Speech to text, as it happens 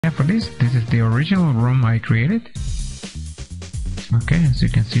for this. This is the original room I created. Okay, as you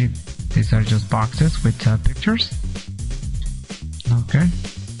can see, these are just boxes with pictures. Okay.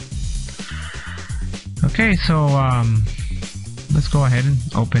 Okay, so let's go ahead and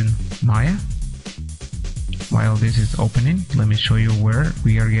open Maya. While this is opening, let me show you where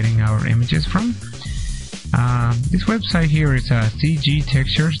we are getting our images from. This website here is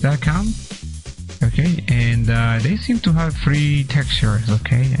cgtextures.com. Okay, and they seem to have free textures.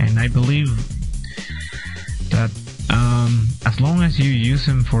 Okay, and I believe that as long as you use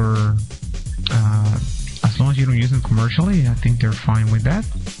them for as long as you don't use them commercially, I think they're fine with that.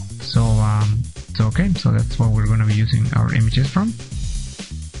 So okay, so that's what we're going to be using our images from.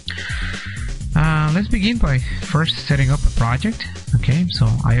 Let's begin by first setting up a project. Okay, so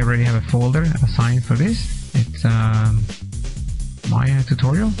I already have a folder assigned for this. It's Maya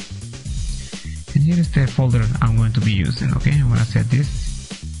tutorial, and here is the folder I'm going to be using. Okay, I'm going to set this.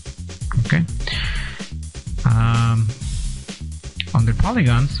 Okay, under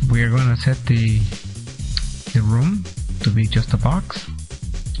polygons, we are going to set the room to be just a box.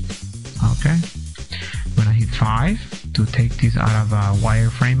 Okay, I'm going to hit 5 to take this out of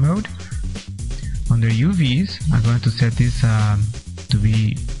wireframe mode. Under UVs, I'm going to set this to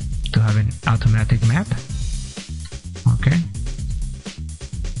have an automatic map. Okay,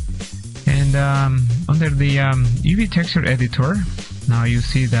 and under the UV texture editor, now you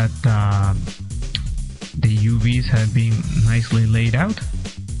see that the UVs have been nicely laid out.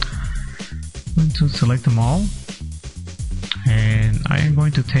 I'm going to select them all, and I am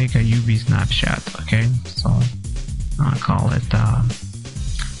going to take a UV snapshot. Okay, so I'll call it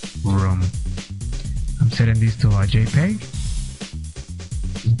room. I'm setting this to a JPEG.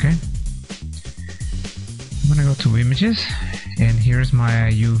 Okay, I'm gonna go to images, and here's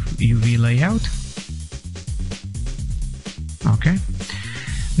my UV layout. Okay,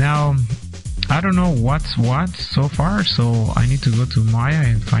 now I don't know what's what so far, so I need to go to Maya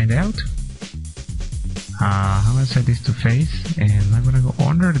and find out. I'm gonna set this to face, and I'm gonna go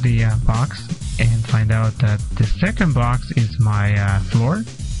under the box and find out that the second box is my floor.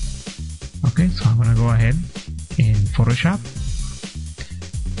 Okay, so I'm gonna go ahead in Photoshop,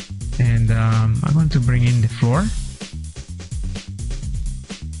 and I'm going to bring in the floor.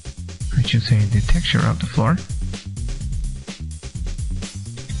 I should say the texture of the floor.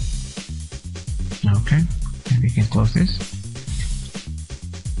 Okay, and we can close this.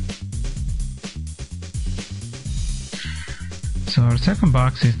 So our second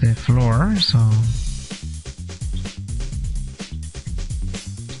box is the floor, so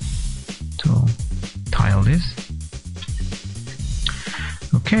to tile this.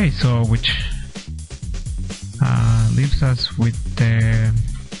 Okay, so which leaves us with the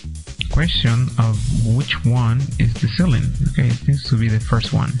question of which one is the ceiling. Okay, it seems to be the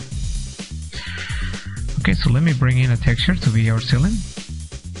first one. Okay, so let me bring in a texture to be our ceiling.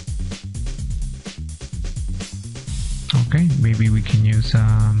 Okay, maybe we can use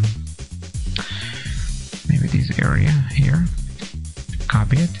maybe this area here.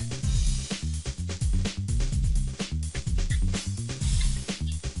 Copy it.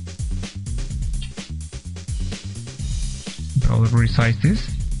 I'll resize this.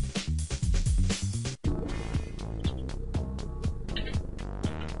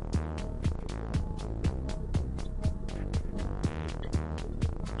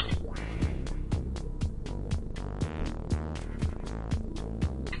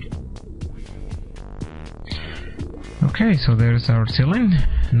 Okay, so there's our ceiling.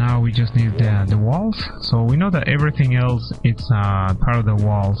 Now we just need the walls. So we know that everything else it's part of the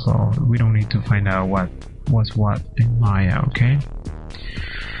wall, so we don't need to find out what was what in Maya. Okay,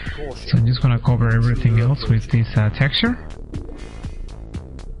 so I'm just gonna cover everything else with this texture.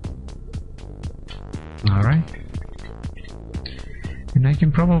 Alright, and I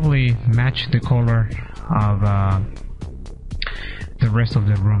can probably match the color of the rest of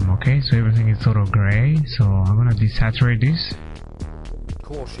the room. Okay, so everything is sort of gray, so I'm gonna desaturate this.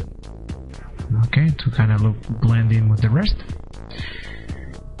 Caution. Okay, to kind of look blend in with the rest.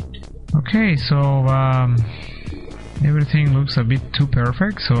 Okay, so everything looks a bit too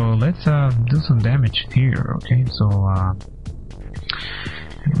perfect, so let's do some damage here. Okay, so I'm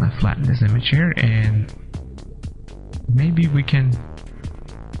gonna flatten this image here, and maybe we can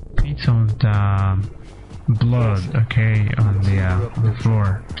paint some blood, okay, on the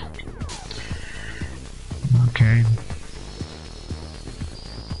floor. Okay.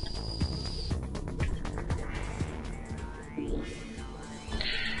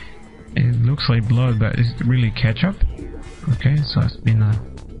 It looks like blood, but it's really ketchup. Okay, so it's been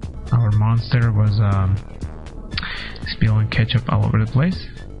our monster was spilling ketchup all over the place.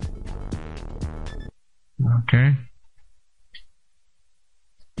 Okay.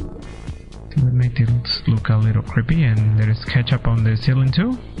 That made it look a little creepy, and there is ketchup on the ceiling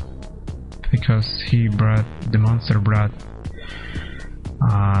too, because the monster brought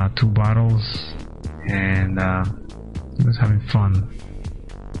 2 bottles, and he was having fun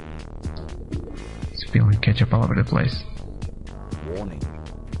spilling ketchup all over the place. Warning.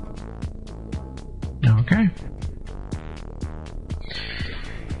 Okay.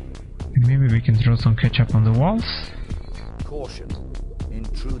 Maybe we can throw some ketchup on the walls. Caution.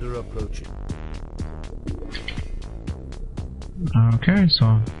 Intruder approaching. Okay,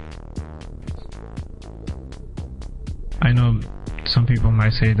 so I know some people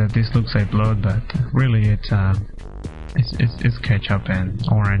might say that this looks like blood, but really it's ketchup and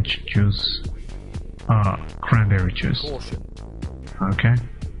orange juice, cranberry juice. Caution. Okay.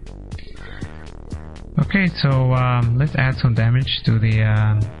 Okay, so let's add some damage to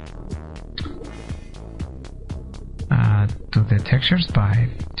the textures by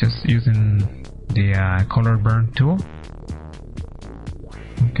just using the color burn tool.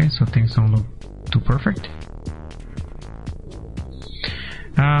 Okay, so things don't look too perfect.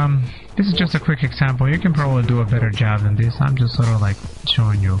 This is just a quick example. You can probably do a better job than this. I'm just sort of like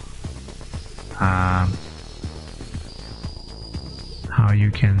showing you how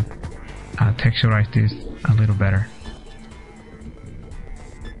you can texturize this a little better.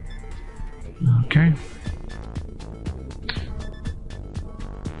 Okay.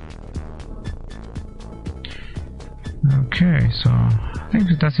 Okay, so I think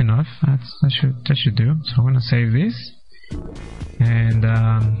that's enough. That should do. So I'm gonna save this, and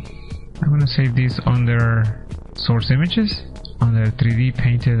I'm gonna save this under source images, under 3D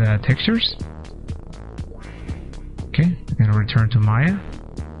painted textures. Okay, I'm gonna return to Maya,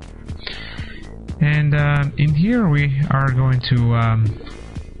 and in here we are going to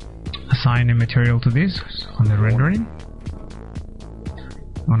assign a material to this on the rendering.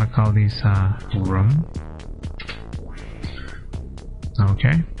 I'm gonna call this room.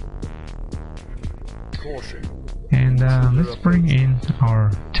 Okay. Caution. And let's bring in our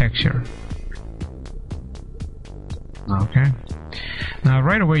texture. Okay. Now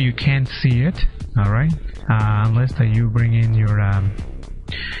right away you can't see it, alright? Unless that you bring in your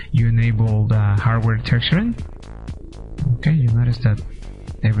you enabled hardware texturing. Okay, you notice that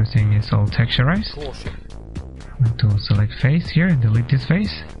everything is all texturized. Caution. I'm going to select face here and delete this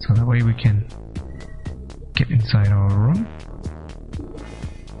face, so that way we can get inside our room.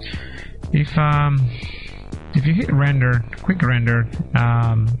 If you hit render, quick render,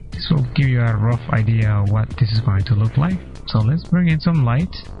 this will give you a rough idea of what this is going to look like. So let's bring in some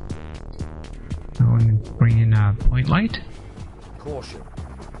light. I'm going to bring in a point light. Caution.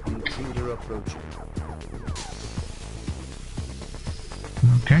 Intruder approaching.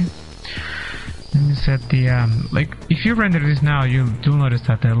 Okay. Let me set the like if you render this now, you do notice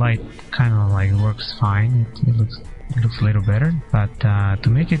that the light kind of like works fine. It looks a little better, but to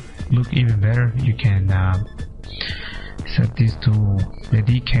make it look even better, you can set this to the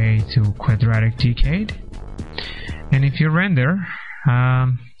decay to quadratic decayed. And if you render,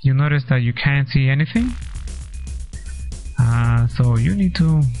 you notice that you can't see anything. So you need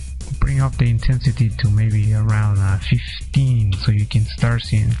to bring up the intensity to maybe around 15, so you can start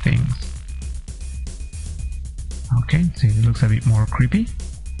seeing things. Okay, so it looks a bit more creepy.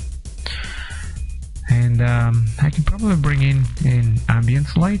 And I can probably bring in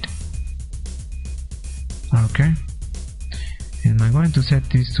ambient light. Okay, and I'm going to set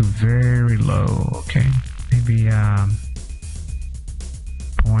this to very low. Okay, maybe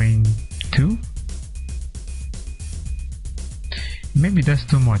 0.2. Maybe that's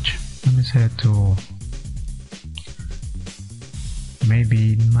too much. Let me set it to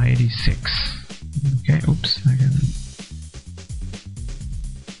maybe 96. Okay, oops, I can.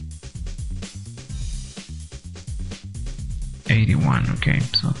 $81. Okay,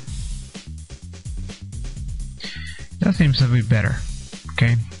 so that seems a bit better.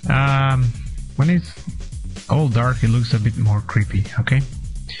 Okay, when it's all dark, it looks a bit more creepy. Okay.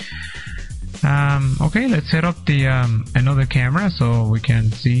 Okay, let's set up the another camera so we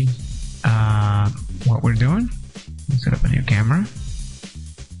can see what we're doing. Let's set up a new camera.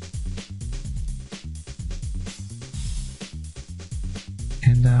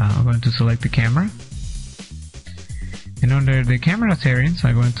 And I'm going to select the camera. And under the camera settings,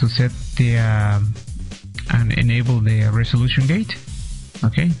 I'm going to set the and enable the resolution gate.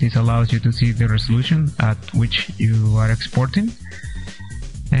 Okay, this allows you to see the resolution at which you are exporting.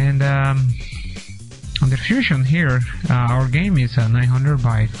 And under Fusion here, our game is 900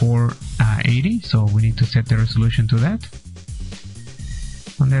 by 480, so we need to set the resolution to that.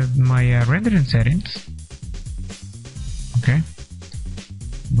 Under my rendering settings, Okay,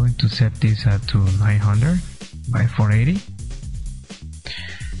 I'm going to set this to 900 by 480.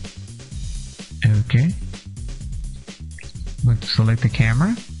 Okay, I'm going to select the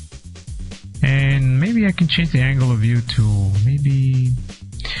camera, and maybe I can change the angle of view to maybe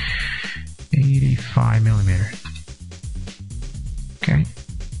 85 millimeter. Okay,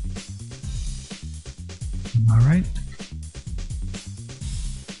 alright.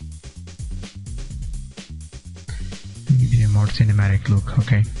 Give you a more cinematic look.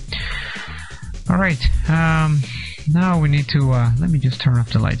 Okay, alright. Now we need to let me just turn off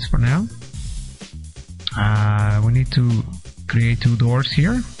the lights for now. We need to create two doors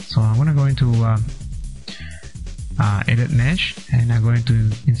here, so I'm going to go into edit mesh, and I'm going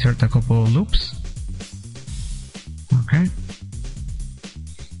to insert a couple of loops. Okay,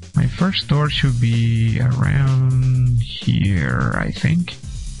 my first door should be around here, I think.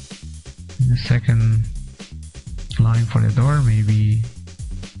 And the second line for the door maybe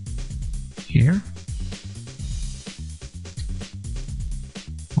here.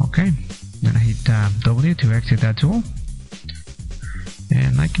 Okay, I'm gonna hit W to exit that tool,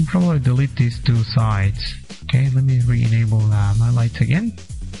 and I can probably delete these two sides. Okay, let me re-enable my lights again,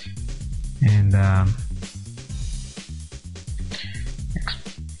 and I'm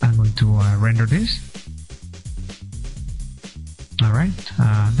going to render this. Alright,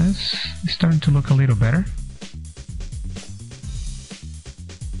 that's starting to look a little better.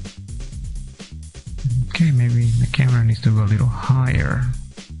 Okay, maybe the camera needs to go a little higher.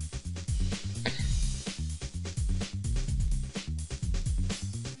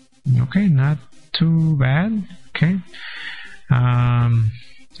 Okay, not too bad. Okay.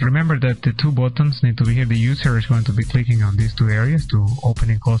 Remember that the two buttons need to be here. The user is going to be clicking on these two areas to open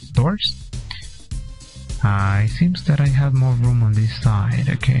and close the doors. It seems that I have more room on this side.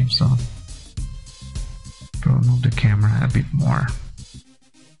 Okay, so probably move the camera a bit more.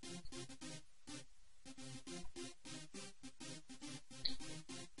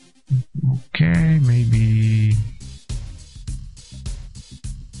 Okay, maybe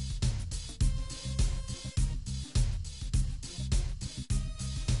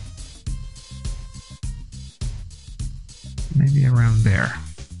around there.